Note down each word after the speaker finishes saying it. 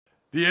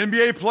The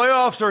NBA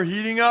playoffs are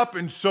heating up,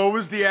 and so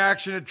is the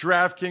action at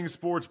DraftKings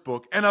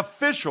Sportsbook, an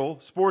official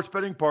sports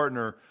betting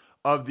partner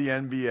of the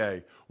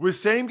NBA. With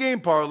same-game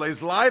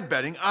parlays, live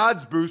betting,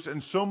 odds boosts,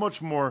 and so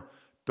much more,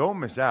 don't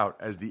miss out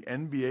as the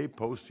NBA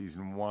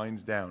postseason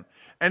winds down.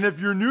 And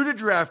if you're new to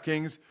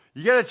DraftKings,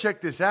 you got to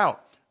check this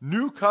out.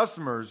 New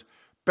customers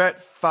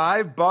bet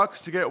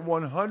 $5 to get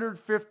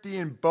 $150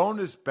 in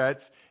bonus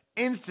bets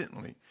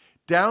instantly.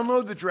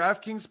 Download the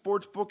DraftKings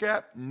Sportsbook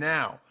app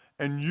now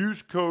and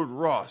use code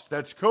Ross.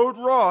 That's code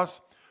Ross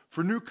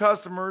for new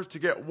customers to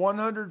get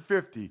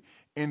 $150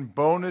 in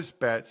bonus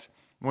bets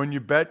when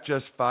you bet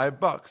just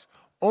 $5.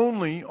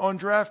 Only on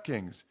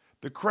DraftKings.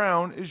 The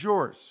crown is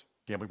yours.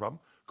 Gambling problem?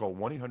 Call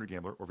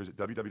 1-800-GAMBLER or visit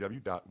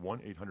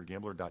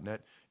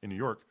www.1800gambler.net. In New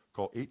York,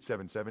 call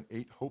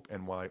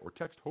 877-8-HOPE-NY or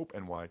text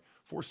HOPE-NY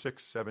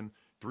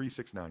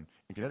 467-369.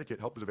 In Connecticut,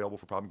 help is available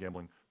for problem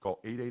gambling. Call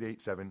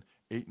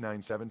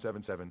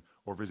 888-7-897-7777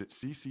 or visit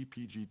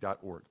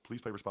ccpg.org.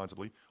 Please play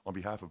responsibly on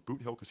behalf of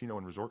Boot Hill Casino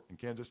and Resort in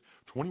Kansas.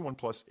 21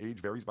 plus, age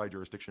varies by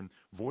jurisdiction.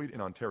 Void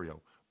in Ontario.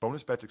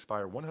 Bonus bets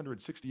expire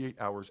 168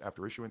 hours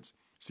after issuance.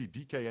 See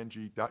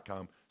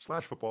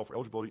dkng.com/football for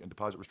eligibility and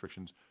deposit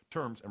restrictions,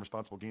 terms, and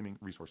responsible gaming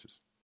resources.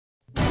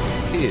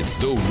 It's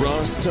the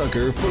Ross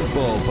Tucker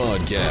Football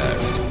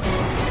Podcast.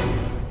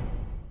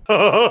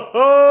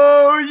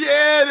 Oh,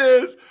 yeah, it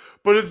is.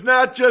 But it's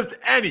not just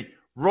any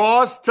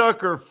Ross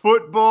Tucker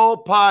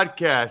Football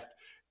Podcast.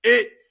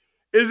 It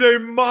is a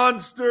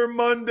Monster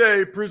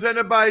Monday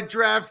presented by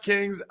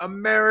DraftKings,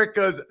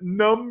 America's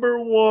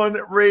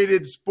 #1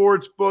 rated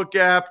sportsbook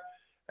app.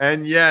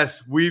 And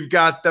yes, we've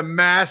got the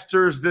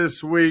Masters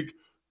this week.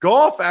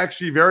 Golf,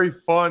 actually very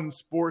fun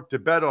sport to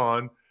bet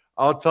on.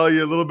 I'll tell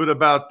you a little bit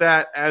about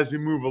that as we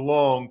move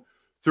along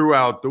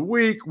throughout the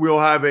week. We'll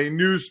have a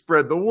new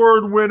Spread the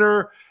Word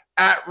winner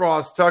at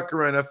Ross Tucker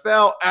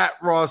NFL, at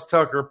Ross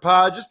Tucker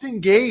Pod. Just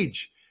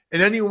engage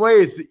in any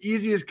way. It's the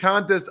easiest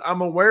contest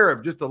I'm aware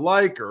of. Just a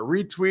like or a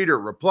retweet or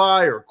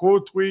reply or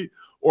quote tweet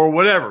or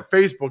whatever.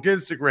 Facebook,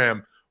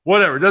 Instagram,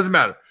 whatever. It doesn't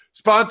matter.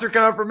 Sponsor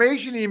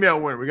confirmation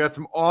email winner. We got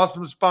some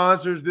awesome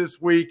sponsors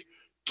this week.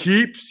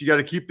 Keeps. You got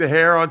to keep the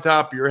hair on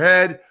top of your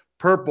head.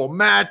 Purple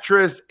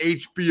Mattress,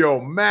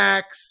 HBO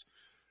Max,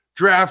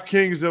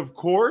 DraftKings, of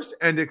course,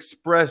 and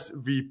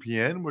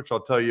ExpressVPN, which I'll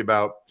tell you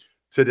about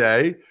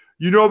today.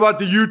 You know about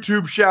the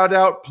YouTube shout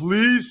out.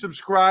 Please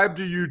subscribe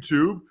to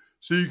YouTube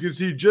so you can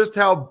see just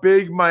how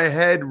big my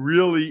head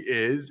really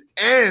is.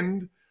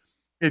 And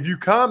if you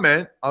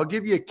comment, I'll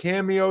give you a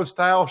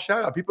cameo-style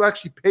shout out. People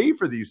actually pay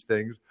for these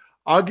things.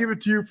 I'll give it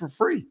to you for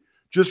free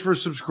just for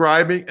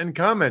subscribing and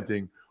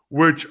commenting,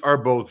 which are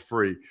both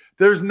free.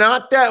 There's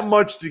not that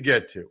much to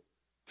get to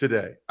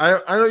today.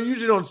 I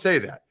usually don't say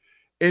that.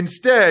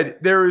 Instead,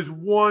 there is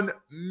one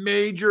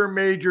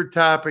major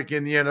topic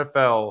in the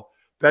NFL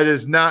that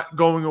is not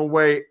going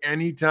away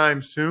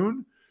anytime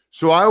soon.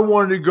 So I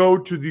wanted to go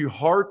to the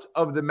heart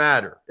of the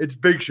matter. It's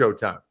Big Show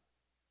time.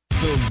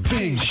 The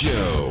Big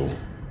Show.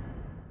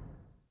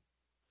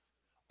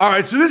 All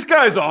right, so this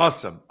guy's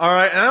awesome. All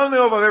right, and I don't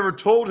know if I've ever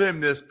told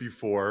him this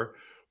before,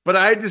 but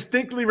I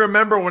distinctly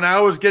remember when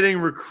I was getting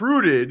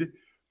recruited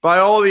by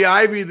all the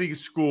Ivy League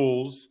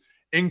schools,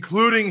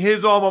 including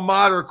his alma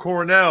mater,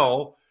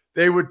 Cornell,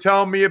 they would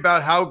tell me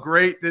about how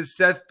great this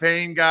Seth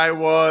Payne guy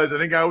was. I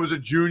think I was a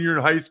junior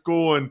in high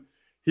school, and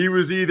he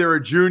was either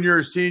a junior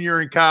or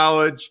senior in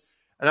college.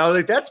 And I was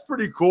like, that's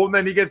pretty cool. And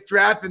then he gets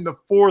drafted in the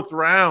 4th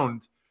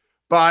round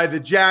by the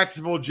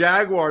Jacksonville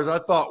Jaguars. I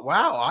thought,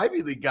 wow,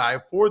 Ivy League guy,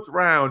 4th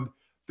round.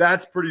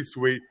 That's pretty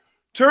sweet.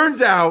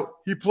 Turns out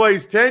he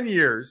plays 10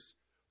 years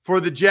for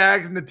the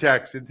Jags and the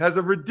Texans, has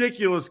a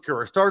ridiculous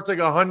career, starts like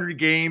 100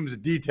 games,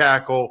 D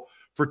tackle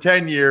for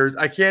 10 years.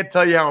 I can't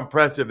tell you how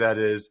impressive that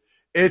is.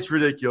 It's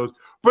ridiculous.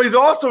 But he's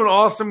also an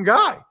awesome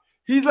guy.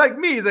 He's like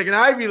me. He's like an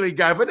Ivy League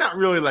guy, but not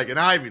really like an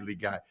Ivy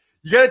League guy.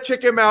 You got to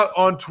check him out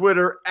on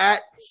Twitter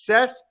at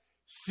Seth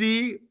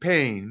C.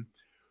 Payne.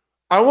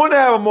 I want to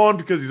have him on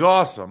because he's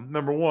awesome,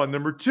 number one.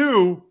 Number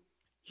two,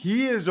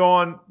 he is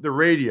on the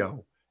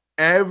radio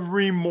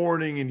every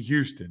morning in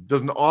Houston.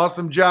 Does an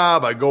awesome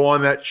job. I go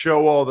on that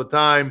show all the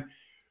time.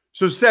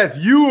 So, Seth,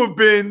 you have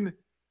been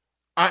 –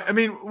 I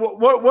mean,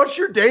 what's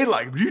your day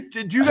like?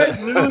 Did you guys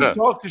literally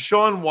talk to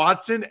Sean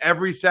Watson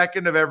every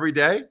second of every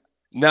day?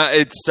 No,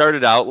 it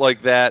started out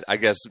like that, I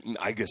guess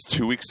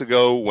 2 weeks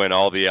ago when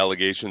all the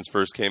allegations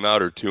first came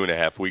out, or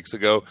 2.5 weeks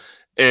ago.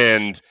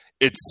 And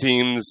it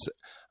seems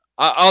 –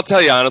 I'll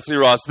tell you honestly,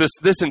 Ross,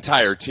 this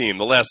entire team,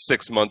 the last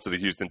 6 months of the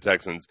Houston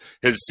Texans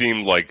has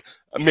seemed like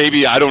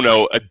maybe, I don't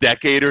know, a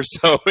decade or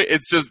so.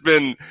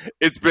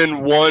 It's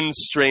been one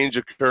strange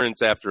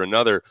occurrence after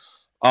another.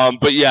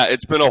 But yeah,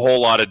 it's been a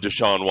whole lot of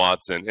Deshaun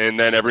Watson. And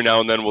then every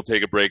now and then we'll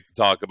take a break to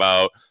talk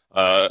about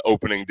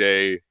opening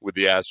day with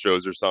the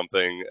Astros or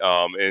something.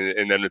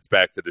 And then it's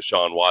back to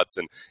Deshaun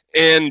Watson.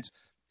 And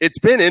it's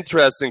been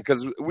interesting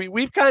because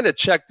we've kind of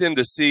checked in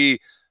to see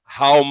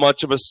how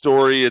much of a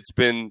story it's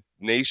been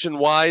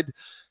nationwide.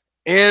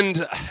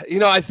 And,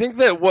 I think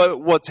that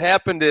what's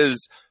happened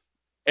is,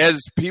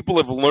 as people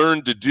have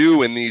learned to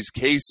do in these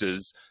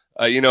cases,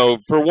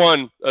 For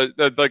one,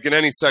 like in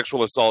any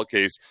sexual assault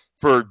case,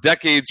 for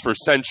decades, for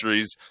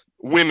centuries,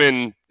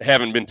 women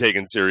haven't been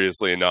taken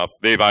seriously enough.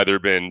 They've either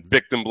been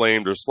victim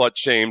blamed or slut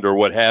shamed or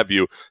what have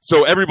you.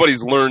 So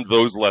everybody's learned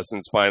those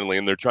lessons finally,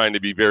 and they're trying to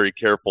be very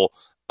careful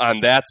on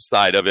that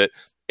side of it.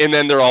 And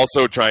then they're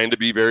also trying to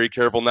be very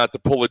careful not to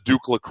pull a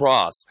Duke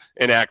Lacrosse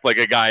and act like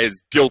a guy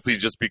is guilty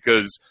just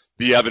because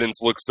the evidence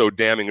looks so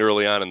damning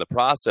early on in the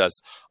process.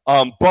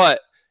 But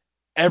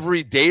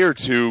every day or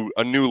two,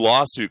 a new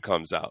lawsuit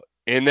comes out.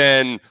 And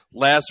then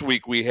last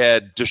week we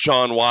had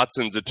Deshaun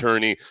Watson's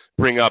attorney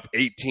bring up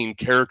 18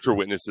 character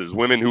witnesses,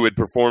 women who had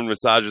performed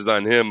massages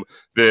on him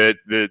that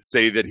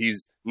say that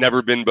he's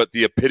never been but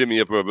the epitome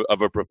of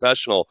a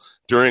professional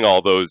during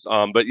all those.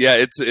 But yeah,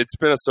 it's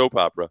been a soap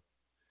opera.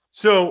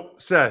 So,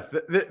 Seth,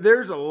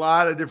 there's a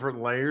lot of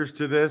different layers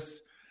to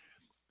this.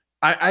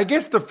 I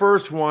guess the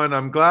first one,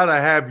 I'm glad I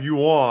have you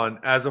on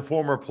as a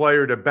former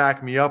player to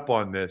back me up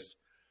on this.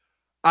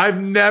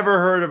 I've never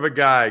heard of a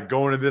guy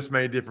going to this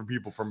many different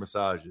people for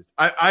massages.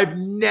 I've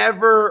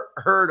never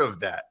heard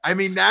of that. I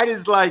mean, that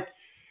is like,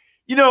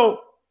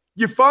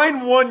 you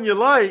find one you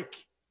like,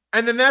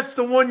 and then that's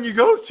the one you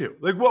go to.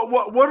 Like,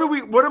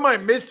 what am I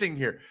missing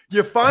here?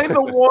 You find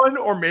the one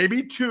or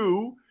maybe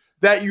two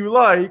that you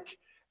like,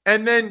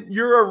 and then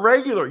you're a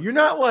regular. You're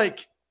not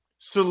like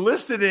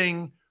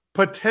soliciting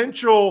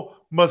potential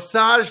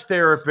massage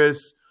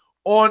therapists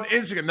on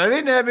Instagram. Now, they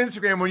didn't have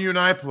Instagram when you and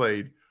I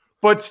played.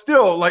 But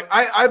still, like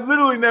I've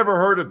literally never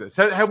heard of this.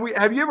 Have you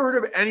ever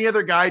heard of any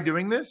other guy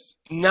doing this?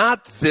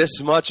 Not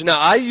this much. Now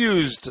I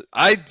used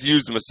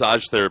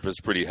massage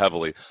therapists pretty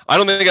heavily. I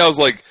don't think I was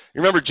like,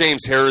 you remember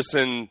James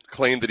Harrison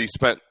claimed that he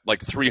spent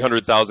like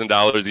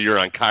 $300,000 a year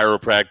on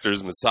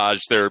chiropractors, massage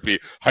therapy,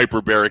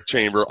 hyperbaric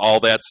chamber, all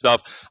that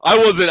stuff. I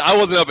wasn't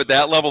up at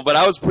that level, but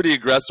I was pretty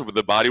aggressive with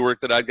the body work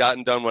that I'd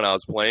gotten done when I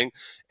was playing.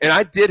 And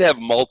I did have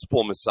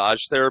multiple massage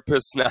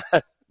therapists.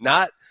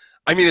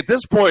 I mean, at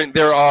this point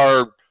there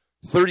are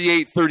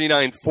 38,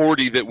 39,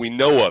 40 that we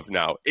know of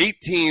now.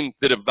 18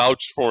 that have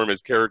vouched for him as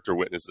character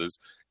witnesses,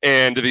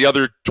 and the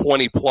other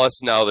 20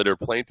 plus now that are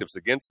plaintiffs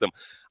against them.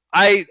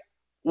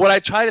 What I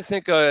try to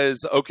think of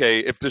is, okay,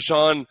 if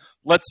Deshaun,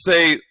 let's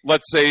say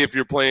if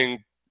you're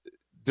playing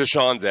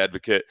Deshaun's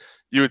advocate,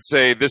 you would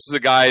say this is a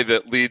guy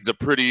that leads a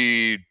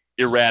pretty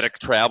erratic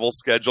travel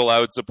schedule,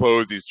 I would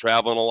suppose. He's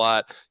traveling a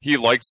lot. He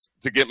likes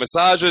to get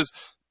massages.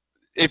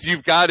 If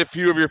you've got a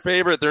few of your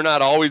favorite, they're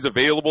not always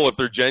available. If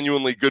they're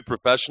genuinely good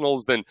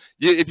professionals, then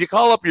if you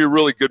call up your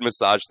really good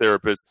massage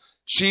therapist,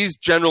 she's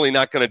generally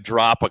not going to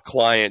drop a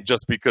client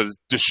just because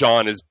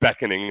Deshaun is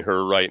beckoning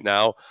her right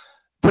now.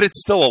 But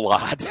it's still a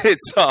lot.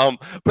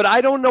 But I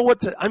don't know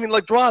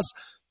like Ross,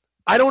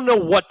 I don't know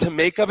what to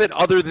make of it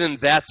other than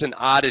that's an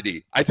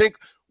oddity. I think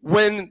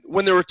when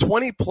there were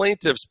 20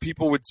 plaintiffs,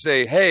 people would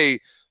say, hey,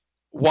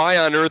 why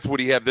on earth would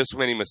he have this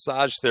many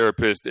massage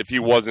therapists if he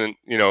wasn't,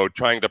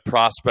 trying to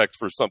prospect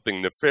for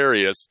something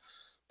nefarious?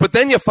 But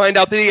then you find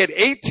out that he had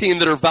 18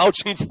 that are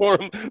vouching for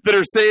him, that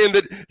are saying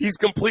that he's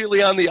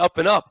completely on the up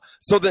and up.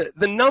 So the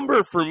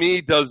number for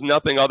me does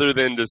nothing other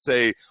than to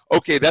say,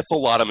 okay, that's a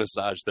lot of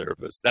massage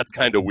therapists. That's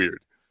kind of weird.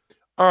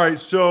 All right,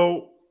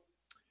 so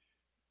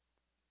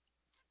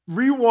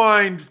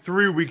rewind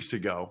 3 weeks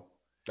ago.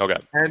 Okay.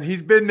 And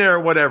he's been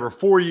there,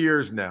 4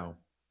 years now.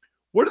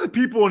 What are the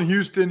people in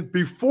Houston,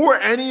 before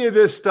any of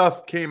this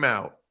stuff came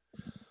out,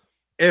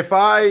 if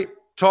I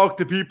talk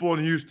to people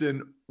in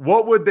Houston,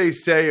 what would they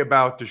say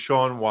about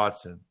Deshaun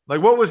Watson?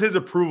 Like, what was his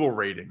approval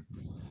rating?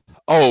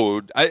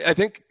 Oh, I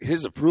think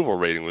his approval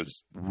rating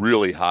was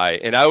really high.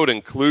 And I would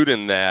include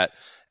in that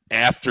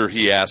after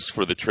he asked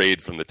for the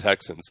trade from the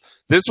Texans.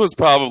 This was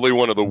probably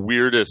one of the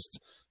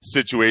weirdest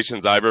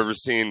situations I've ever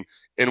seen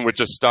in which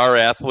a star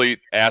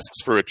athlete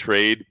asks for a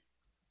trade.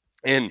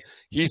 And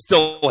he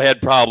still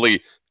had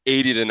probably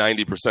 80 to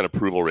 90%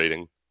 approval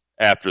rating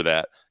after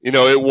that.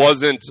 It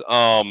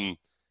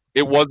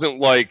wasn't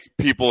like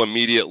people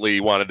immediately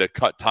wanted to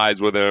cut ties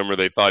with him or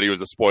they thought he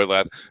was a spoiled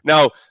athlete.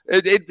 Now,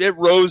 it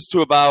rose to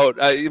about,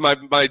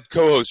 my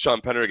co-host Sean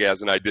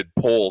Pendergast and I did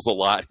polls a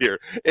lot here,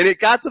 and it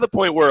got to the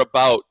point where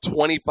about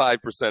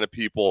 25% of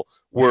people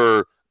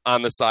were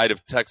on the side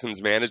of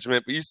Texans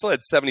management, but you still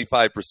had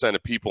 75%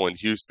 of people in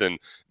Houston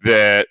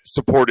that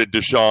supported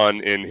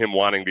Deshaun in him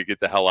wanting to get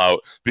the hell out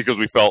because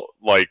we felt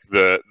like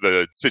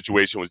the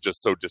situation was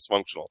just so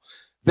dysfunctional.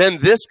 Then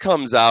this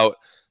comes out,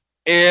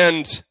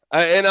 and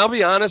I'll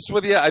be honest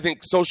with you, I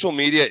think social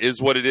media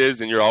is what it is,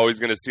 and you're always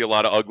going to see a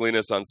lot of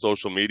ugliness on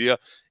social media.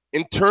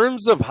 In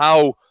terms of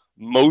how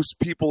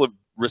most people have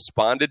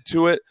responded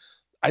to it,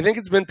 I think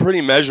it's been pretty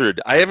measured.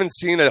 I haven't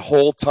seen a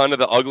whole ton of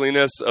the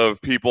ugliness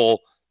of people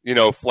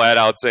flat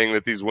out saying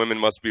that these women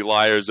must be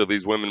liars or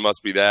these women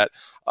must be that.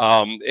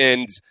 But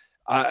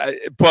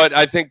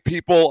I think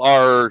there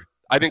are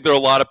a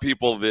lot of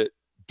people that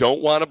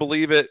don't want to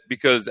believe it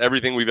because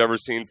everything we've ever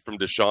seen from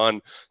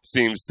Deshaun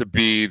seems to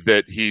be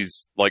that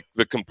he's like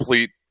the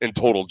complete and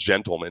total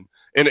gentleman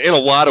in a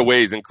lot of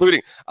ways,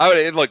 including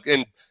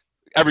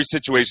every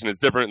situation is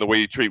different, and the way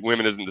you treat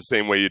women isn't the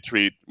same way you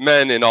treat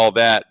men and all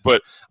that.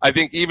 But I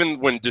think even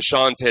when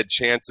Deshaun's had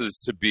chances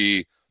to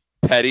be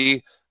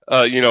petty,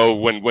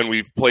 when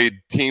we've played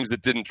teams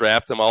that didn't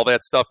draft him, all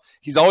that stuff,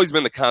 he's always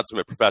been the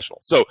consummate professional.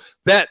 So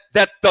that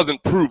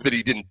doesn't prove that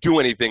he didn't do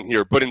anything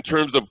here. But in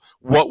terms of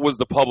what was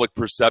the public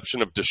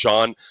perception of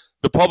Deshaun,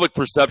 the public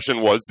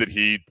perception was that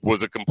he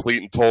was a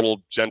complete and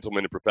total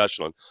gentleman and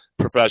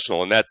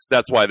professional, and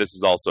that's why this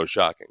is all so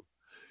shocking.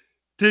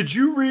 Did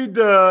you read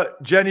the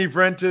Jenny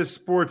Vrentas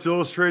Sports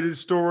Illustrated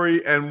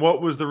story, and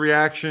what was the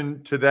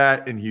reaction to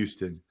that in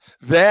Houston?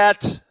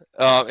 That,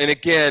 and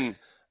again,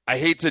 I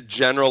hate to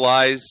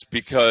generalize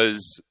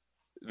because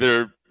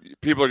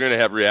people are going to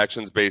have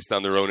reactions based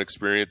on their own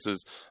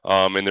experiences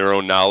and their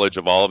own knowledge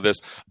of all of this.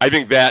 I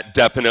think that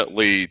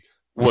definitely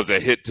was a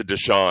hit to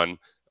Deshaun,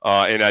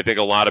 and I think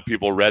a lot of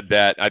people read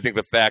that. I think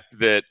the fact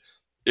that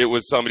it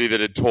was somebody that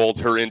had told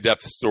her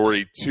in-depth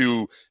story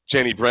to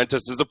Jenny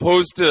Vrentas, as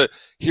opposed to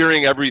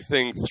hearing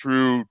everything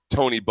through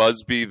Tony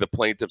Busby, the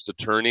plaintiff's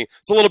attorney.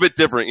 It's a little bit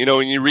different.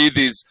 When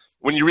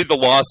you read the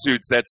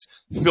lawsuits, that's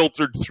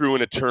filtered through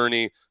an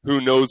attorney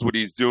who knows what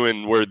he's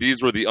doing, where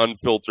these were the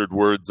unfiltered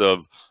words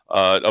of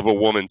a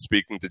woman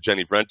speaking to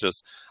Jenny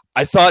Vrentas.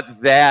 I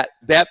thought that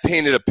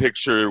painted a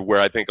picture where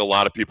I think a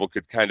lot of people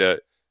could kind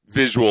of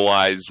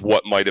visualize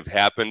what might have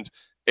happened.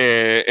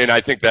 And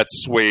I think that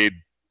swayed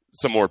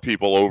some more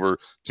people over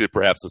to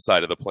perhaps the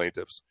side of the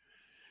plaintiffs.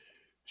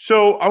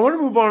 So I want to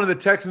move on to the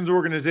Texans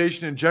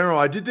organization in general.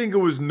 I did think it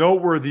was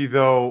noteworthy,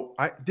 though.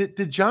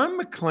 Did John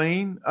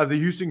McClain of the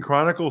Houston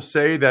Chronicle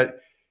say that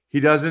he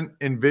doesn't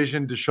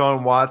envision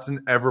Deshaun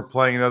Watson ever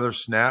playing another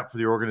snap for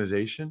the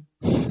organization?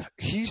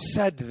 He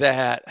said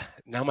that.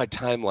 Now my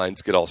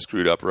timelines get all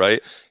screwed up,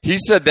 right? He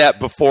said that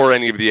before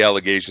any of the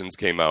allegations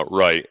came out,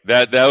 right?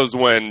 That was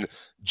when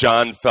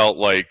John felt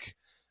like,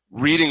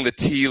 reading the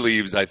tea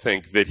leaves, I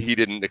think, that he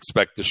didn't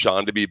expect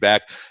Deshaun to be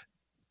back.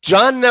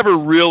 John never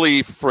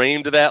really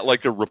framed that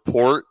like a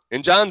report,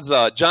 and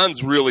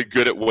John's really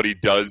good at what he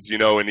does,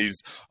 and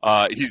he's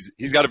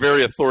got a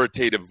very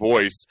authoritative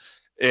voice,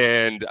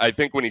 and I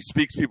think when he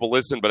speaks, people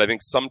listen. But I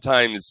think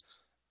sometimes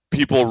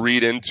people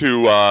read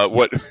into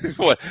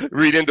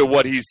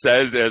what he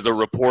says as a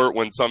report,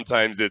 when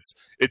sometimes it's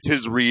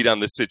his read on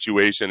the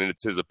situation and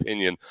it's his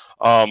opinion.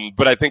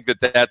 But I think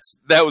that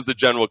was the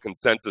general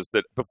consensus,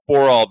 that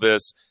before all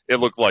this,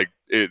 it looked like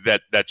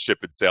that ship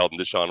had sailed and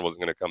Deshaun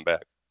wasn't going to come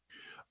back.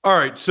 All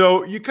right,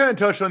 so you kind of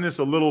touched on this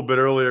a little bit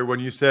earlier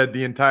when you said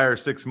the entire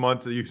 6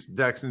 months of the Houston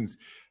Texans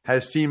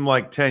has seemed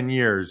like 10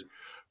 years.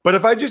 But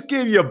if I just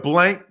gave you a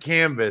blank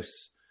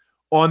canvas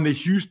on the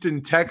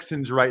Houston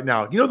Texans right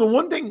now, the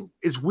one thing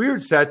is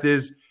weird, Seth,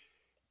 is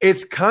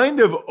it's kind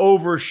of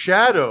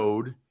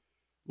overshadowed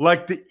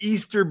like the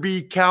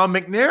Easterby Cal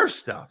McNair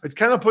stuff. It's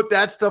kind of put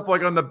that stuff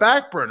like on the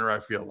back burner,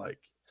 I feel like.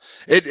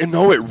 It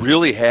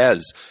really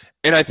has.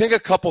 And I think a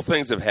couple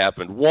things have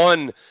happened.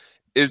 One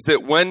is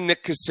that when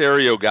Nick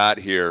Caserio got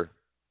here,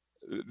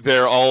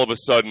 there all of a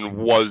sudden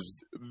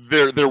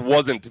there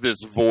wasn't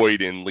this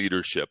void in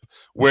leadership,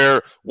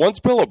 where once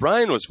Bill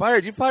O'Brien was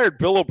fired, you fired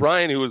Bill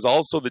O'Brien, who was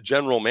also the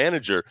general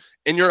manager,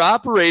 and you're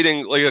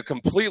operating like a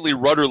completely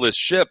rudderless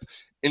ship.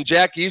 And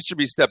Jack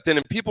Easterby stepped in,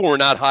 and people were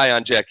not high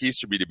on Jack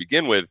Easterby to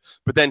begin with,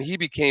 but then he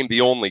became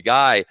the only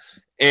guy.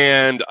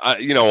 And,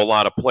 a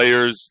lot of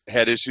players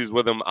had issues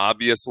with him,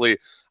 obviously.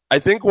 I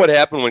think what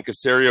happened when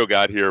Caserio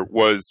got here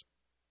was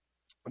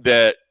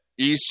that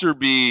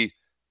Easterby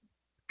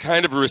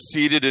kind of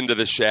receded into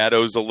the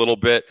shadows a little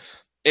bit.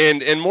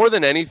 And more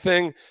than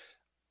anything,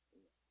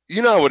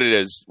 you know what it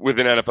is with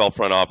an NFL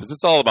front office.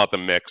 It's all about the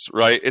mix,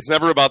 right? It's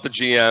never about the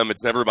GM.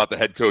 It's never about the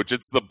head coach.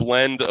 It's the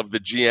blend of the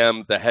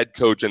GM, the head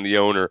coach, and the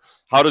owner.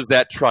 How does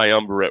that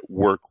triumvirate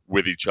work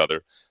with each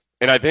other?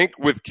 And I think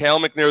with Cal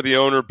McNair, the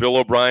owner, Bill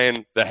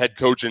O'Brien, the head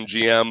coach and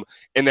GM,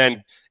 and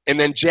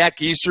then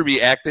Jack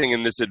Easterby acting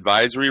in this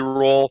advisory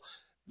role,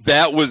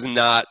 that was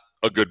not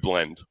a good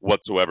blend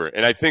whatsoever.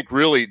 And I think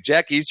really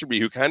Jack Easterby,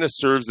 who kind of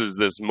serves as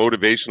this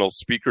motivational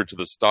speaker to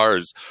the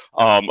stars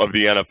of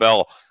the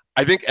NFL,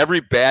 I think every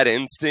bad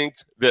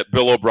instinct that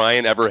Bill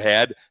O'Brien ever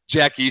had,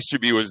 Jack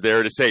Easterby was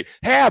there to say,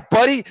 hey,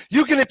 buddy,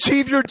 you can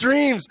achieve your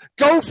dreams.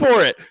 Go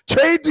for it.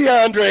 Trade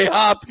DeAndre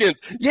Hopkins.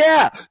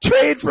 Yeah,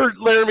 trade for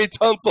Laramie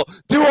Tunsil.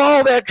 Do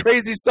all that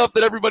crazy stuff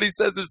that everybody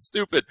says is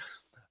stupid.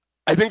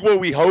 I think what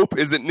we hope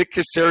is that Nick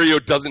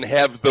Caserio doesn't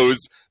have those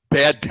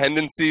bad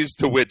tendencies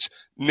to which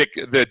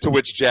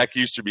Jack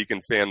Easterby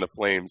can fan the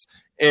flames,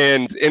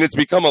 and it's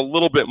become a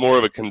little bit more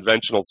of a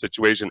conventional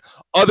situation,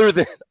 other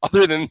than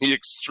the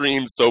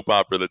extreme soap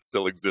opera that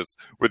still exists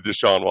with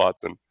Deshaun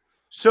Watson.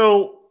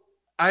 So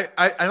I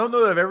don't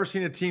know that I've ever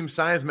seen a team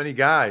sign as many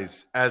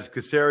guys as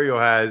Caserio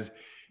has.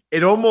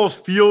 It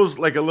almost feels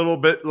like a little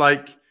bit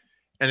like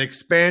an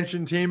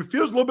expansion team. It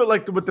feels a little bit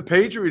like what the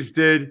Patriots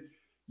did,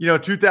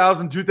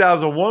 2000,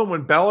 2001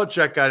 when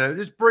Belichick got in,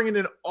 just bringing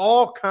in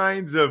all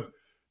kinds of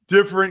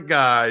different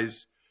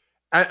guys.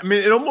 I mean,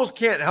 it almost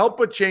can't help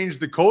but change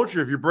the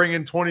culture if you bring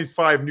in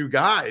 25 new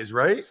guys,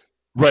 right?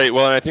 Right.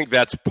 Well, and I think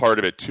that's part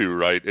of it too,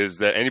 right? Is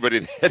that anybody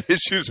that had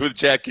issues with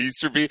Jack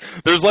Easterby,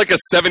 there's like a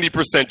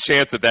 70%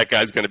 chance that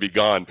guy's going to be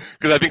gone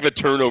because I think the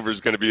turnover is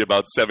going to be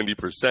about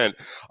 70%.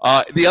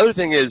 The other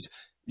thing is,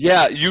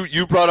 yeah,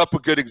 you brought up a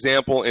good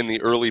example in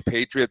the early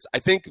Patriots. I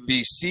think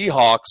the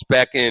Seahawks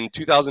back in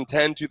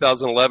 2010,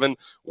 2011,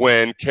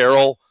 when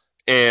Carroll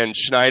and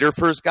Schneider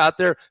first got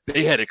there,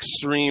 they had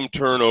extreme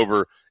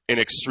turnover and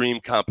extreme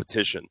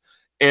competition.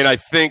 And I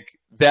think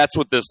that's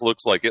what this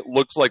looks like. It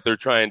looks like they're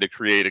trying to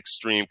create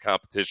extreme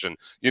competition.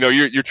 You know,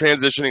 you're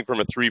transitioning from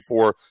a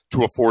 3-4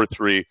 to a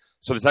 4-3.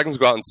 So the Texans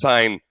go out and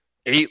sign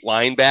 8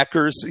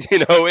 linebackers,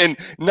 you know, and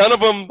none of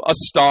them a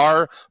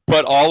star,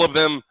 but all of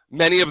them,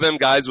 many of them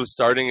guys with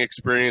starting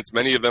experience,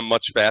 many of them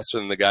much faster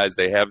than the guys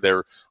they have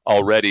there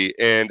already.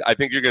 And I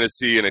think you're going to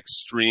see an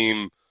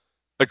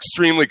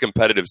extremely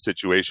competitive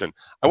situation.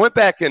 I went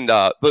back and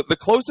the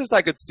closest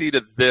I could see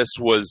to this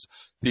was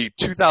the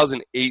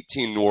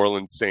 2018 New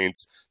Orleans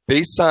Saints.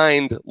 They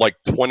signed like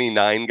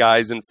 29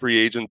 guys in free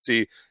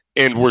agency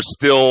and were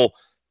still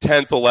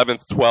 10th,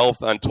 11th,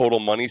 12th on total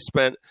money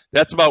spent.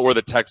 That's about where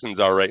the Texans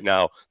are right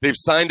now. They've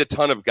signed a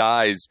ton of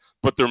guys,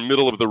 but they're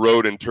middle of the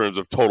road in terms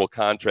of total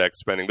contract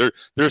spending.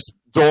 They're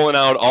doling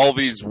out all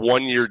these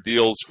one-year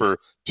deals for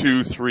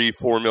 $2, $3,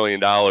 $4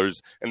 million,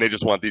 and they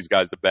just want these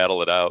guys to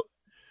battle it out.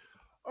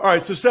 All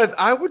right, so Seth,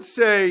 I would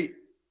say,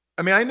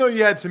 I mean, I know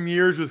you had some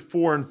years with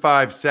 4 and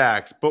 5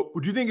 sacks, but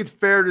would you think it's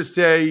fair to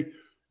say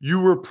you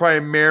were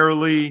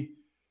primarily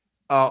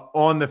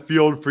on the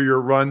field for your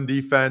run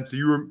defense?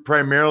 You were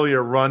primarily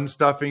a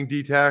run-stuffing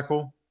D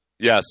tackle?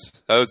 Yes,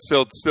 that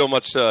was still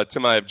much to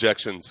my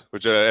objections,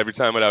 which every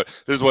time this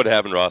is what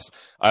happened, Ross.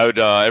 I would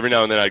every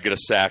now and then I'd get a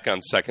sack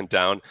on second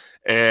down,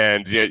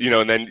 and you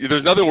know, and then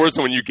there's nothing worse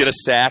than when you get a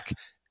sack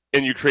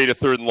and you create a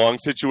 3rd and long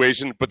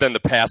situation, but then the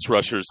pass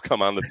rushers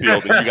come on the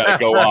field and you got to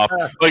go off.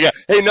 Like,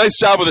 hey, nice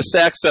job with a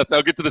sack, Seth.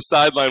 Now get to the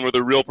sideline where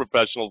the real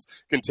professionals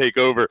can take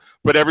over.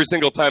 But every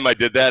single time I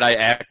did that, I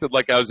acted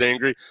like I was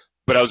angry,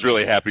 but I was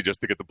really happy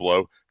just to get the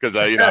blow because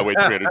I weighed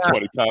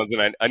 320 pounds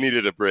and I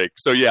needed a break.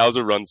 So, yeah, I was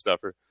a run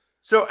stuffer.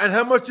 So, and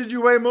how much did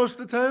you weigh most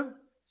of the time?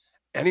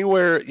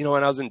 Anywhere,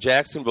 when I was in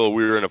Jacksonville,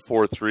 we were in a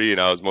 4-3 and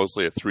I was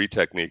mostly a 3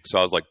 technique. So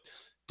I was like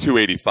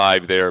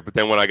 285 there. But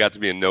then when I got to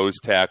be a nose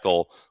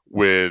tackle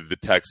with the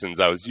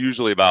Texans, I was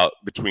usually about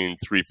between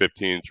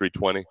 315 and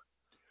 320.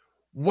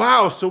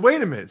 Wow. So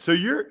wait a minute. So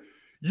you're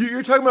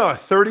talking about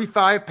a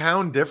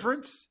 35-pound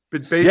difference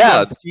based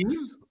on the team?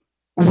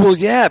 Well,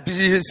 yeah.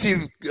 You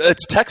see,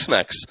 it's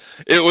Tex-Mex.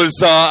 It was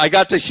I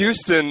got to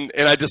Houston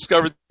and I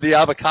discovered the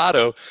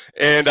avocado,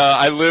 and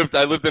I lived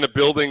in a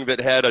building that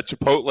had a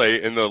Chipotle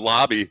in the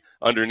lobby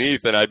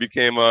underneath, and I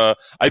became a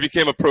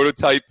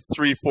prototype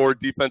 3-4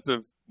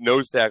 defensive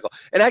nose tackle.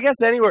 And I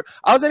guess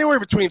I was anywhere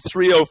between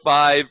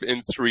 305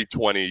 and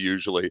 320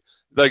 usually.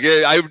 Like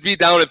I would be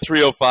down at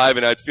 305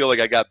 and I'd feel like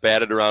I got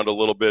batted around a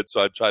little bit,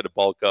 so I'd try to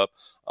bulk up.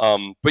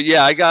 But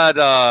yeah,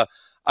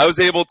 I was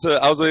able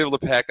to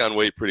pack on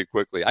weight pretty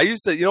quickly. I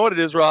used to, you know what it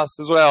is, Ross?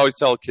 This is what I always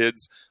tell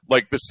kids.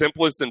 Like the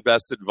simplest and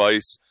best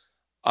advice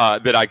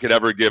that I could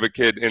ever give a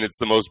kid, and it's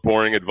the most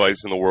boring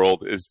advice in the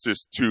world, is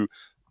just to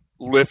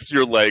lift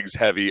your legs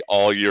heavy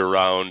all year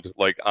round,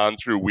 like on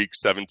through week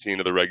 17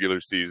 of the regular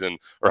season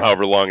or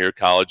however long your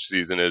college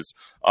season is,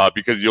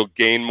 because you'll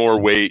gain more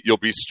weight. You'll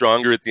be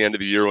stronger at the end of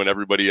the year when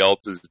everybody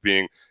else is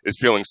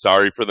feeling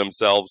sorry for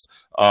themselves,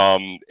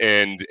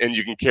 and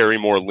you can carry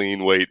more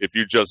lean weight if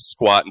you just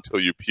squat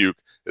until you puke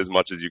as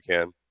much as you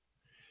can.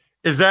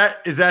 Is that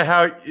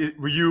how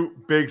were you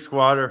big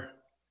squatter?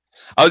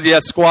 I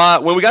was,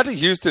 squat. When we got to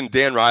Houston,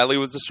 Dan Riley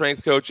was the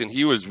strength coach, and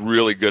he was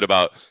really good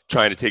about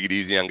trying to take it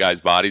easy on guys'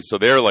 bodies. So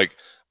they're like,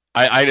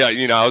 I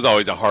was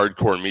always a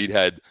hardcore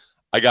meathead.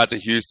 I got to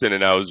Houston,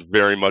 and I was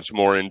very much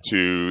more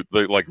into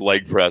like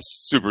leg press,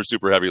 super,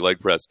 super heavy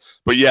leg press.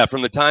 But yeah,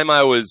 from the time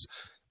I was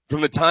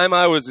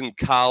in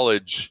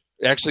college,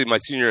 actually my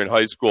senior year in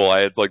high school,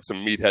 I had like some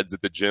meatheads at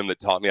the gym that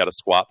taught me how to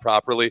squat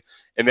properly,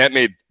 and that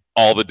made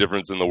all the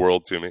difference in the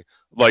world to me.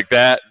 Like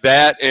that,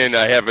 and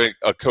I have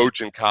a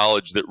coach in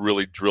college that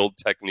really drilled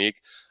technique.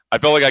 I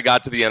felt like I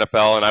got to the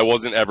NFL, and I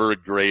wasn't ever a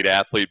great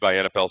athlete by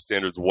NFL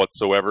standards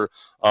whatsoever,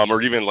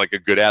 or even like a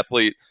good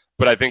athlete.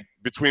 But I think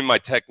between my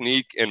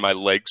technique and my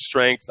leg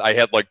strength, I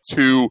had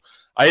two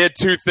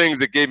things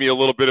that gave me a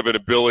little bit of an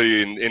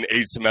ability in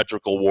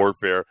asymmetrical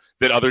warfare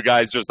that other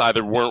guys just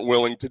either weren't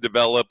willing to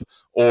develop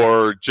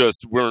or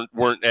just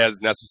weren't as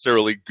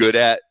necessarily good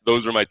at.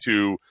 Those are my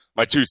two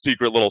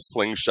secret little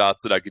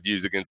slingshots that I could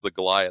use against the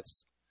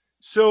Goliaths.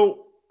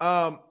 So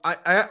I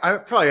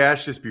probably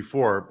asked this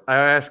before. I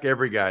ask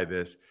every guy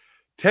this.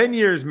 10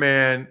 years,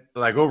 man,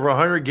 like over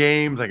 100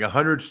 games, like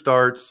 100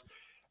 starts,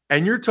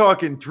 and you're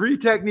talking 3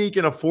 technique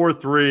and a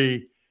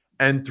 4-3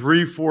 and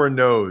 3-4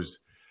 nose.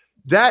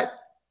 That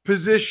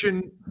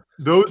position,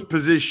 those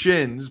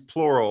positions,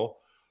 plural,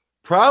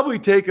 probably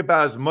take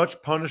about as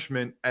much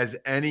punishment as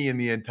any in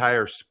the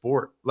entire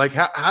sport. Like,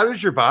 how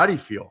does your body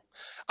feel?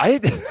 I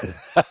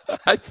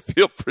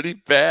feel pretty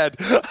bad.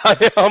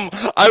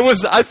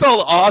 I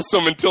felt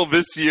awesome until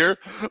this year.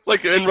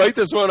 Like, and right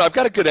this moment, I've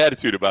got a good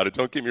attitude about it.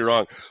 Don't get me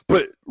wrong.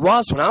 But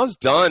Ross, when I was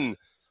done,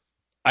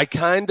 I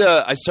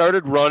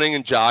started running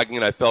and jogging,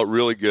 and I felt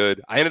really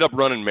good. I ended up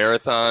running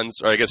marathons,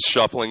 or I guess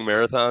shuffling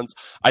marathons.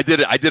 I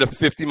did a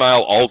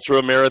 50-mile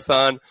ultra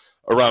marathon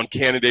around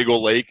Canandaigua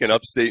Lake in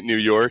upstate New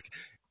York,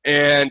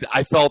 and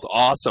I felt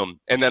awesome.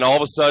 And then all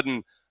of a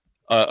sudden,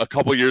 a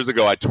couple years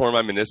ago, I tore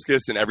my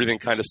meniscus, and everything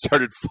kind of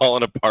started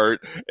falling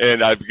apart.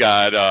 And I've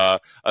got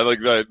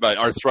my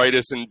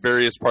arthritis in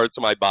various parts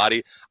of my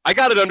body. I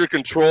got it under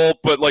control,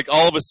 but like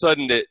all of a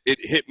sudden, it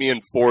hit me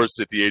in force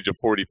at the age of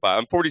 45.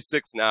 I'm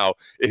 46 now.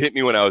 It hit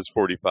me when I was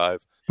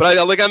 45. But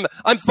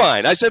I'm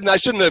fine. I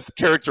shouldn't have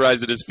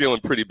characterized it as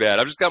feeling pretty bad.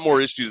 I've just got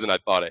more issues than I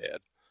thought I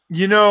had.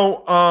 You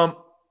know,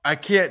 I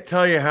can't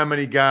tell you how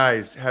many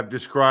guys have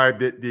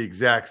described it the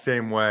exact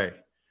same way.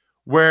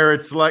 Where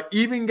it's like,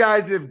 even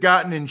guys that have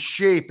gotten in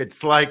shape,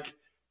 it's like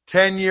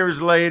 10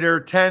 years later,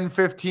 10,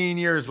 15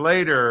 years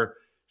later,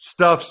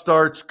 stuff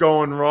starts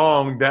going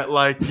wrong that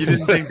like you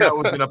didn't think that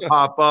was going to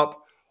pop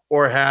up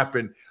or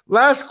happen.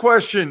 Last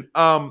question.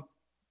 Run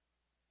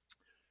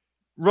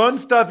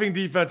stuffing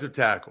defensive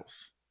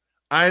tackles.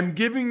 I'm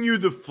giving you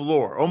the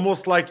floor,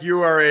 almost like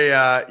you are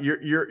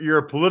you're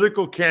a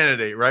political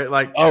candidate, right?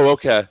 Like, oh,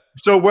 okay.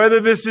 So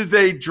whether this is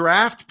a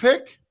draft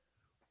pick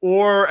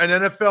or an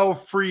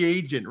NFL free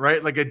agent,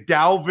 right? Like a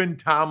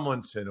Dalvin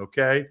Tomlinson,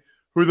 okay,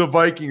 who the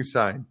Vikings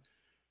signed.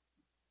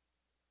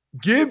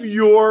 Give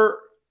your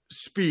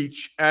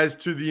speech as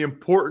to the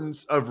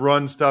importance of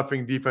run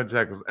stuffing defensive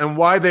tackles and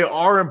why they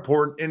are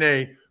important in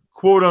a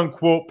quote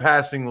unquote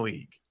passing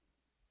league.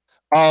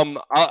 You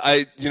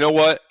know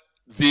what?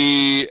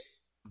 The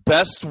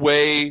best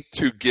way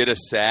to get a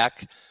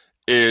sack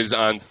is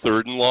on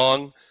 3rd and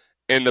long.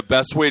 And the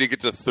best way to get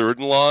to 3rd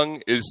and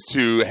long is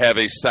to have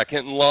a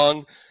 2nd and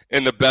long.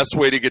 And the best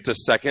way to get to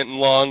 2nd and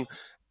long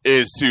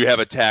is to have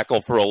a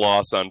tackle for a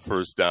loss on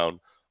 1st down,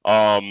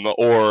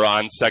 or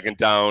on 2nd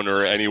down,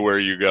 or anywhere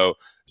you go.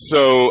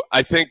 So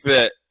I think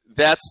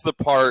that's the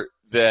part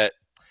that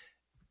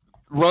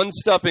run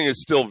stuffing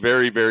is still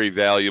very, very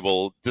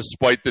valuable,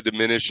 despite the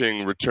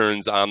diminishing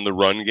returns on the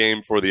run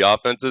game for the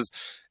offenses.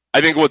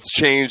 I think what's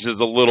changed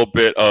is a little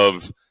bit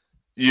of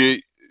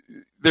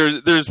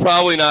There's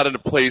probably not a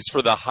place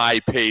for the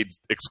high-paid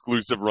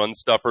exclusive run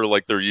stuffer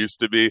like there used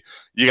to be.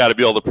 You got to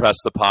be able to press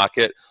the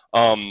pocket.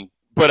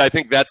 But I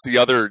think that's the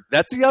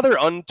other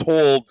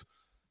untold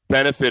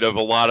benefit of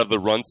a lot of the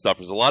run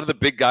stuffers. A lot of the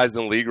big guys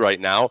in the league right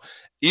now,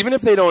 even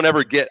if they don't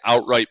ever get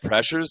outright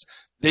pressures,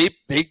 they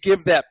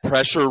give that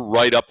pressure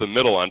right up the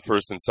middle on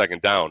 1st and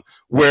 2nd down,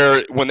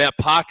 where when that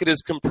pocket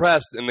is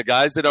compressed and the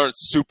guys that aren't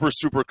super,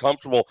 super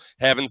comfortable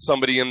having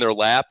somebody in their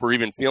lap or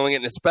even feeling it,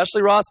 and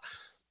especially, Ross,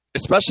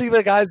 especially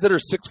the guys that are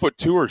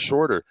 6'2" or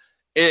shorter.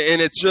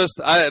 And it's just,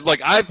 I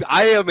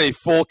am a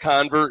full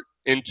convert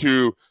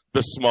into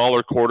the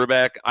smaller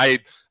quarterback. I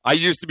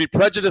used to be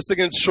prejudiced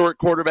against short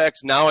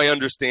quarterbacks. Now I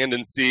understand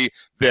and see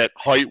that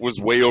height was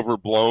way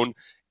overblown.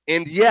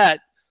 And yet,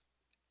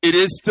 it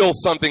is still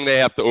something they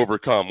have to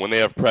overcome when they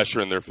have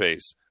pressure in their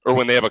face or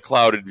when they have a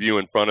clouded view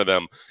in front of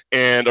them.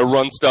 And a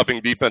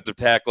run-stuffing defensive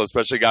tackle,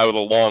 especially a guy with a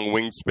long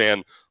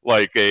wingspan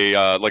like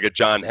a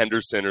John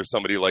Henderson or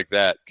somebody like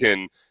that,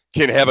 can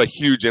have a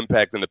huge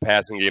impact in the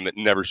passing game that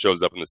never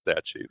shows up in the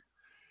stat sheet.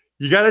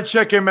 You got to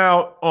check him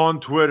out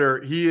on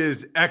Twitter. He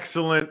is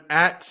excellent,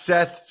 at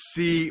Seth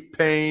C.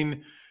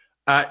 Payne.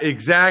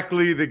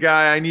 Exactly the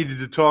guy I needed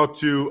to talk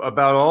to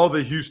about all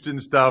the Houston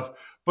stuff.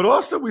 But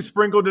also we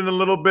sprinkled in a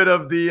little bit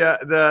of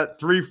the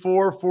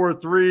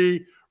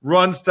 3-4-4-3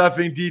 run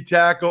stuffing D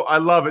tackle. I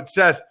love it.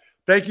 Seth,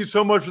 thank you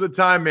so much for the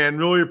time, man.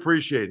 Really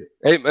appreciate it.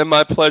 Hey,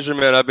 my pleasure,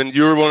 man.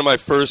 You were one of my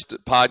first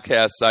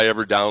podcasts I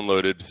ever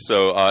downloaded,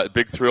 so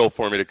big thrill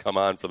for me to come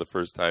on for the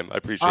first time. I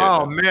appreciate it.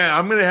 Oh, man,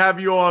 I'm going to have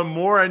you on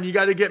more, and you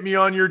got to get me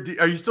on your –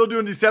 are you still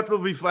doing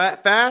Deceptively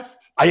Fast?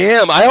 I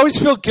am. I always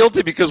feel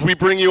guilty because we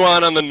bring you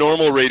on the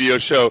normal radio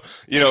show,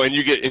 and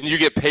you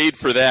get paid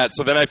for that.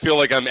 So then I feel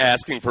like I'm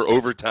asking for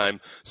overtime.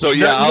 So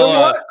yeah, you know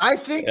what?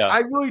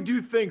 I really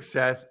do think,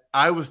 Seth,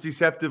 I was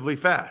deceptively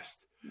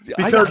fast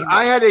because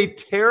I had a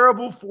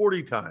terrible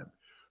 40 time.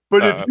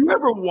 But if you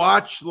ever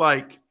watch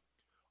like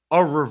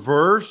a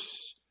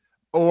reverse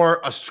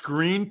or a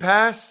screen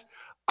pass,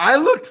 I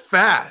looked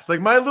fast.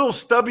 Like my little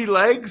stubby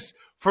legs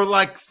for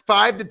like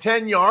 5 to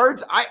 10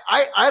 yards. I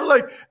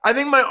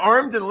think my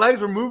arms and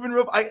legs were moving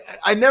real.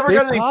 I never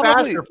got any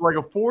faster for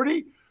like a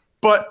 40,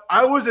 but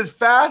I was as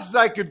fast as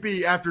I could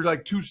be after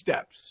like 2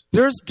 steps.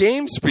 There's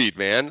game speed,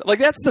 man. Like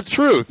that's the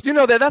truth. You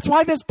know that. That's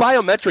why this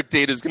biometric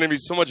data is going to be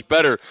so much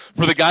better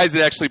for the guys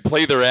that actually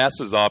play their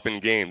asses off in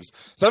games.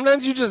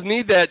 Sometimes you just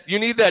need that. You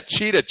need that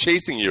cheetah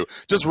chasing you.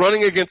 Just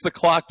running against the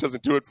clock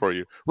doesn't do it for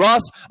you.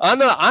 Ross, on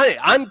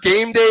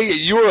game day,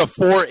 you were a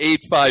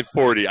 4.85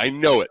 40. I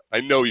know it. I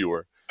know you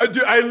were.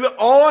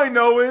 All I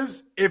know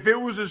is if it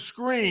was a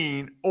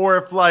screen or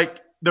if like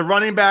the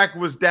running back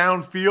was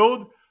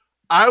downfield,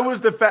 I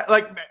was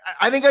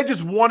I think I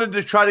just wanted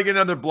to try to get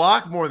another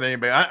block more than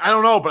anybody. I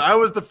don't know, but I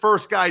was the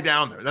first guy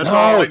down there. That's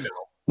all I know.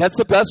 That's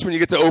the best when you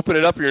get to open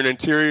it up. You're an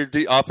interior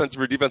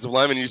offensive or defensive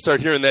lineman, and you start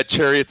hearing that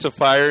Chariots of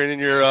Fire in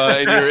your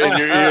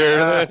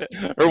ear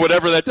or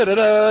whatever that.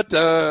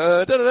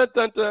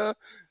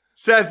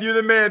 Seth, you're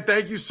the man.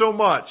 Thank you so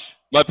much.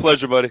 My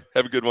pleasure, buddy.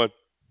 Have a good one.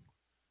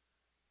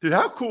 Dude,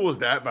 how cool is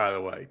that, by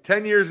the way?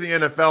 10 years in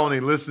the NFL and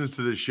he listens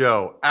to the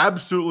show.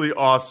 Absolutely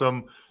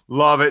awesome.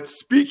 Love it.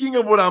 Speaking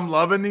of what I'm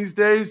loving these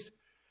days,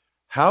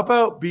 how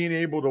about being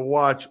able to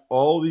watch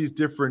all these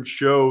different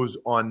shows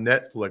on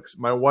Netflix?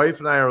 My wife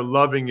and I are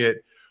loving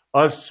it,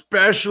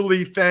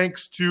 especially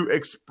thanks to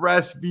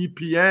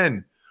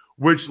ExpressVPN,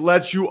 which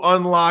lets you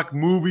unlock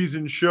movies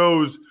and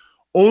shows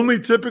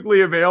only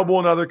typically available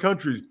in other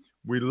countries.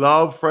 We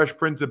love Fresh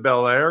Prince of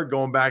Bel-Air,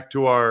 going back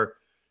to our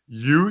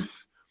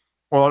youth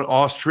on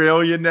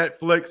Australia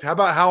Netflix. How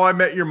about How I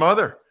Met Your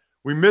Mother?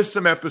 We missed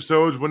some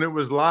episodes when it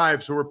was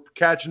live, so we're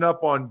catching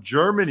up on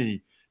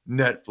Germany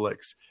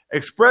Netflix.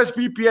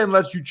 ExpressVPN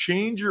lets you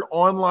change your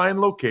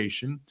online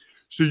location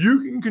so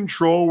you can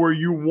control where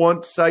you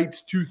want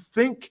sites to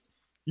think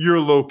you're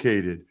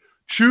located.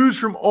 Choose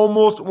from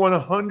almost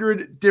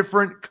 100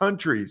 different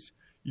countries.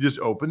 You just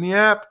open the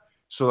app,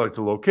 select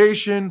the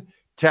location,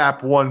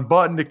 tap one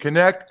button to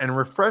connect, and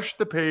refresh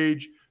the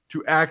page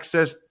to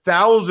access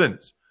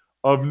thousands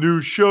of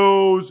new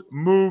shows,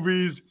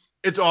 movies.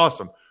 It's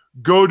awesome.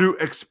 Go to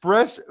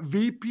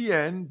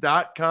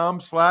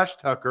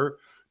expressvpn.com/Tucker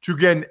to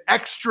get an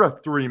extra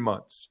 3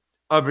 months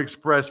of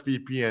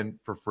ExpressVPN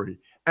for free.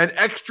 An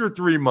extra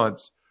 3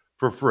 months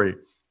for free.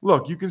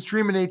 Look, you can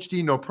stream in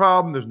HD, no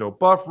problem. There's no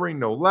buffering,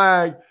 no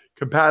lag,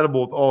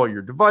 compatible with all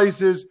your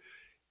devices.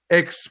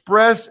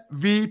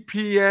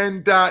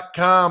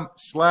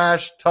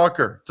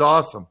 expressvpn.com/Tucker. It's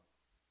awesome.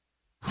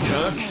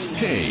 Tuck's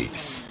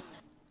Takes.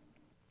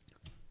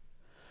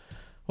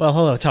 Well,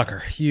 hello,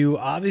 Tucker. You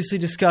obviously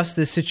discussed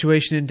this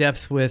situation in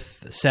depth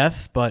with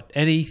Seth, but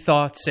any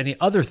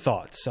other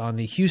thoughts on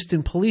the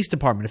Houston Police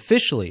Department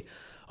officially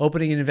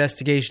opening an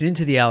investigation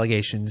into the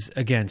allegations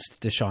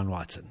against Deshaun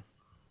Watson?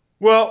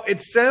 Well,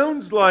 it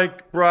sounds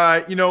like,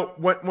 Bri,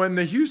 when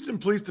the Houston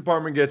Police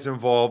Department gets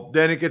involved,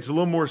 then it gets a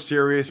little more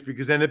serious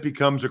because then it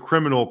becomes a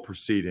criminal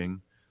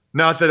proceeding.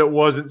 Not that it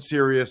wasn't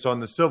serious on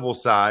the civil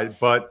side,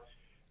 but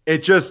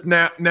it just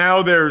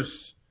now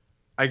there's,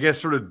 I guess,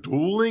 sort of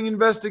dueling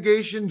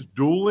investigations,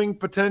 dueling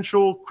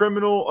potential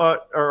criminal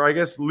or I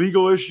guess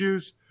legal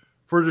issues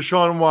for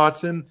Deshaun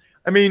Watson.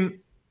 I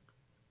mean,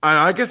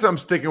 I guess I'm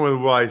sticking with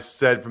what I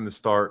said from the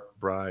start,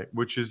 Bri,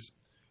 which is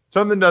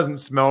something doesn't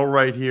smell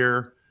right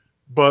here.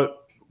 But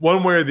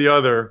one way or the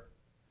other,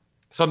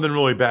 something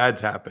really bad's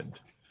happened.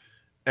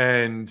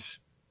 And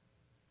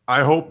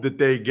I hope that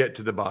they get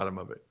to the bottom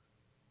of it.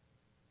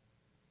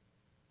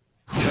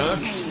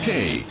 Tuck's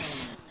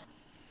Takes.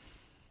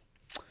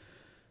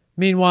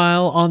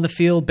 Meanwhile, on the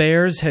field,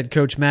 Bears head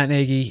coach Matt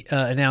Nagy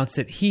announced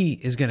that he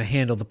is going to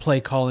handle the play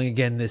calling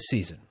again this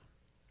season.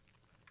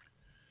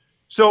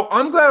 So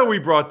I'm glad we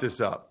brought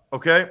this up,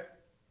 okay?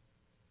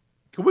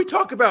 Can we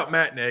talk about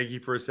Matt Nagy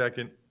for a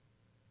second?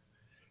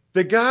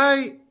 The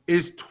guy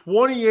is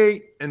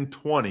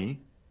 28-20,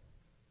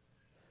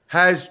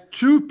 has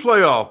 2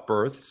 playoff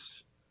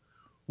berths,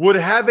 would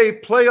have a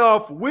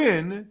playoff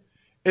win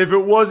if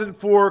it wasn't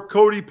for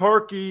Cody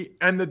Parkey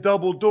and the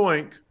double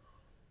doink,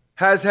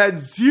 has had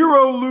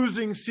 0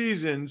 losing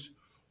seasons,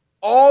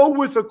 all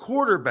with a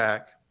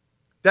quarterback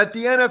that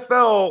the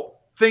NFL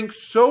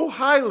thinks so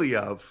highly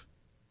of.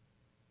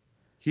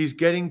 He's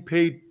getting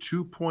paid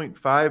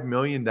 $2.5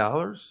 million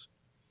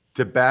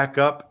to back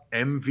up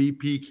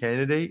MVP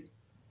candidate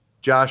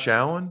Josh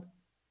Allen.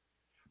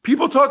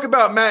 People talk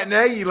about Matt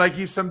Nagy like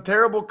he's some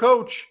terrible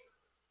coach.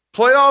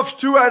 Playoffs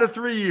 2 out of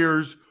 3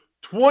 years,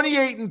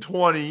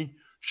 28-20,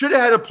 should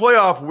have had a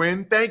playoff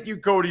win. Thank you,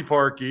 Cody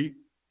Parkey.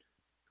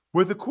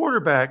 With a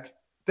quarterback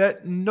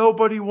that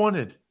nobody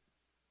wanted.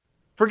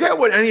 Forget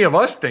what any of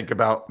us think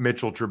about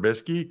Mitchell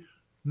Trubisky.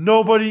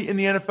 Nobody in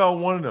the NFL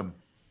wanted him.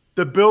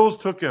 The Bills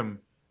took him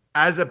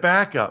as a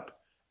backup.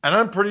 And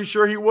I'm pretty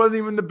sure he wasn't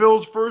even the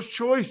Bills' first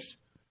choice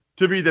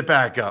to be the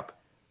backup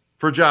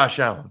for Josh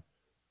Allen.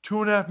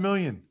 $2.5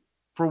 million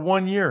for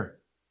 1 year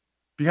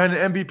behind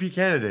an MVP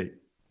candidate.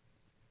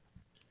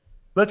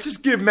 Let's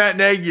just give Matt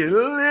Nagy a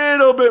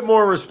little bit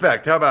more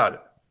respect. How about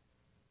it?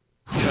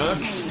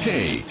 Tuck's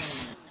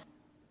Takes.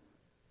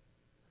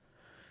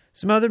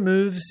 Some other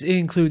moves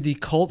include the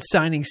Colts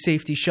signing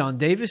safety Sean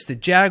Davis, the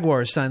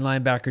Jaguars signed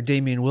linebacker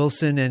Damian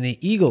Wilson, and the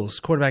Eagles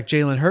quarterback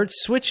Jalen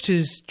Hurts switched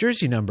his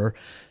jersey number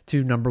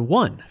to number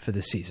 1 for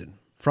the season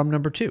from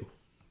number 2.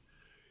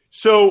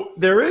 So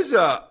there is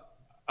a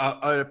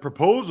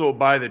proposal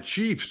by the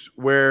Chiefs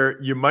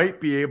where you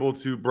might be able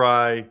to,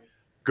 Bri,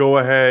 go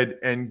ahead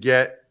and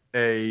get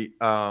a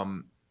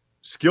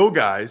skill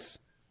guys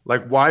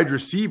like wide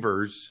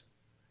receivers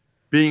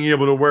being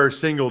able to wear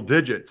single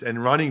digits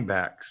and running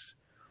backs,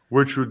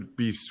 which would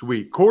be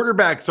sweet.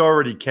 Quarterbacks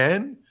already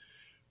can,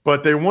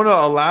 but they want to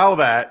allow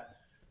that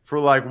for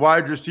like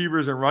wide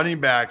receivers and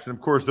running backs. And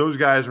of course, those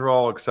guys are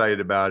all excited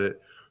about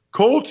it.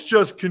 Colts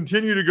just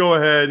continue to go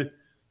ahead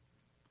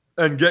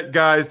and get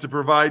guys to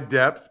provide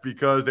depth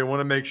because they want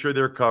to make sure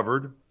they're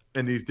covered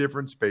in these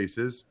different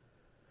spaces.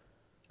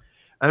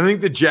 And I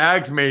think the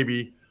Jags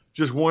maybe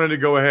just wanted to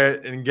go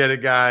ahead and get a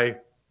guy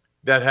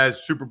that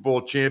has Super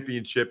Bowl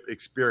championship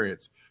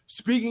experience.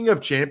 Speaking of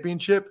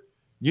championship,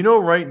 you know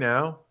right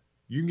now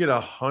you can get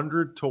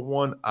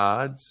 100-1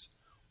 odds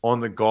on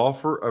the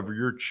golfer of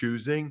your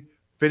choosing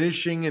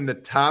finishing in the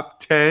top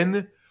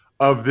 10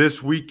 of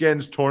this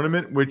weekend's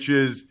tournament, which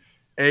is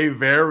a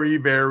very,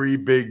 very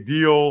big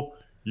deal.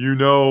 You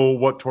know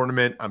what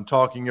tournament I'm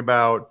talking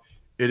about.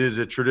 It is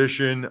a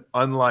tradition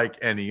unlike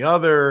any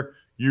other.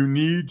 You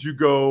need to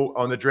go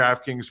on the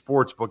DraftKings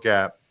Sportsbook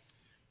app.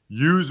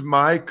 Use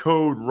my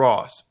code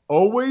Ross.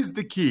 Always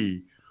the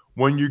key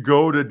when you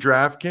go to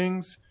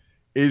DraftKings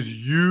is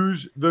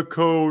use the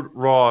code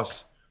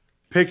Ross.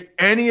 Pick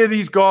any of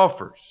these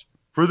golfers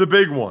for the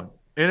big one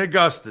in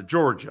Augusta,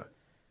 Georgia,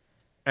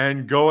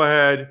 and go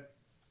ahead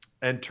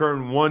and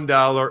turn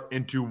 $1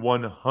 into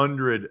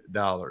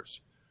 $100.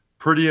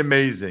 Pretty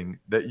amazing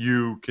that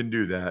you can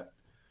do that.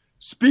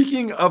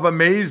 Speaking of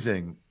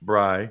amazing,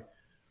 Bri,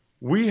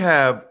 we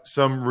have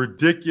some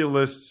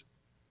ridiculous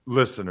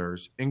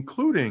listeners,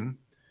 including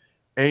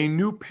a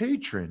new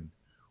patron,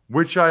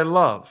 which I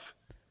love.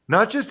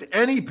 Not just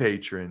any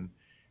patron,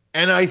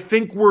 and I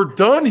think we're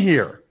done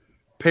here,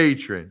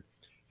 patron.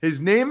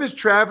 His name is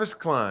Travis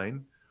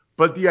Klein,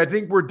 but the I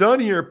think we're done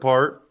here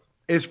part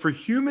is for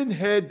Human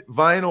Head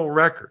Vinyl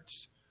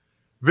Records.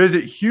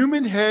 Visit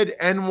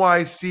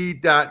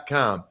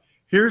humanheadnyc.com.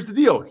 Here's the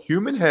deal.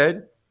 Human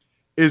Head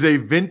is a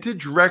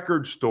vintage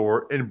record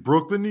store in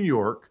Brooklyn, New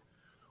York,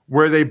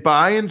 where they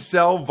buy and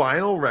sell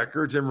vinyl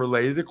records and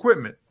related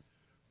equipment,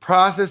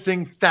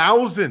 processing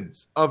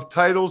thousands of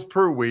titles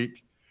per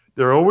week.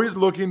 They're always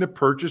looking to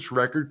purchase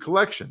record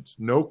collections.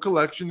 No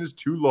collection is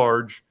too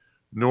large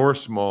nor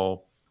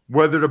small.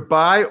 Whether to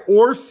buy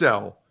or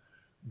sell,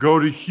 go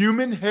to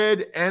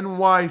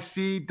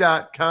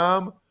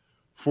humanheadnyc.com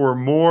for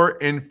more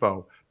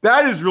info.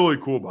 That is really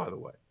cool, by the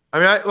way. I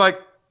mean,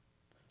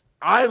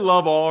 I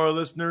love all our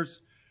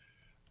listeners.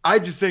 I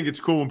just think it's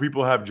cool when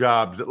people have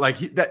jobs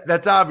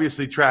that's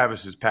obviously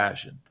Travis's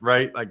passion,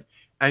 right?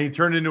 And he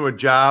turned into a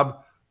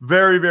job.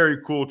 Very,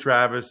 very cool,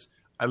 Travis.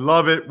 I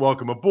love it.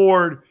 Welcome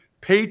aboard.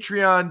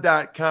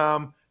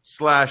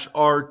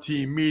 Patreon.com/RT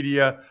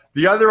Media.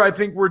 The other, I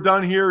think we're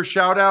done here.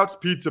 Shout outs,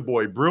 Pizza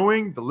Boy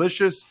Brewing,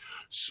 delicious.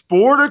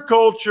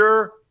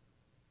 Sporticulture,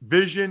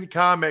 Vision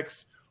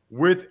Comics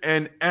with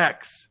an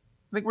X.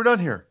 I think we're done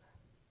here.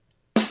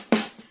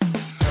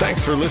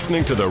 Thanks for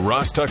listening to the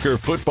Ross Tucker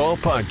Football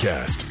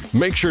Podcast.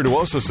 Make sure to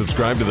also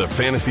subscribe to the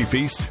Fantasy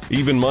Feast,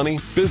 Even Money,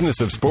 Business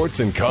of Sports,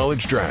 and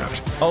College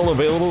Draft. All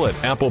available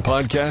at Apple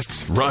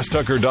Podcasts,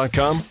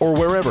 rosstucker.com, or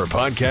wherever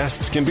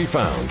podcasts can be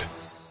found.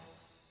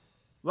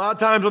 A lot of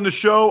times on the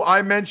show,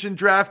 I mentioned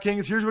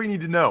DraftKings. Here's what you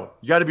need to know.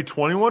 You got to be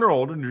 21 or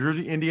older, New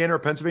Jersey, Indiana, or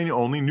Pennsylvania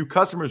only. New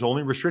customers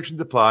only. Restrictions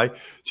apply.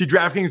 See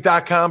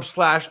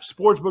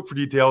DraftKings.com/sportsbook for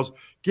details.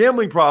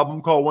 Gambling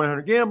problem, call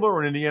 1-800-GAMBLER,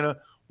 or in Indiana,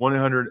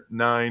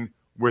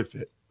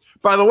 1-800-9-WITH-IT.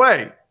 By the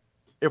way,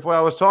 if what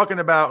I was talking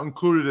about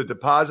included a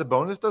deposit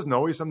bonus, doesn't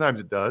always,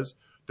 sometimes it does.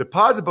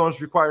 Deposit bonus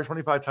requires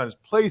 25 times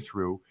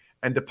playthrough,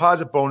 and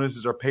deposit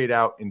bonuses are paid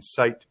out in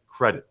site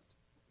credit.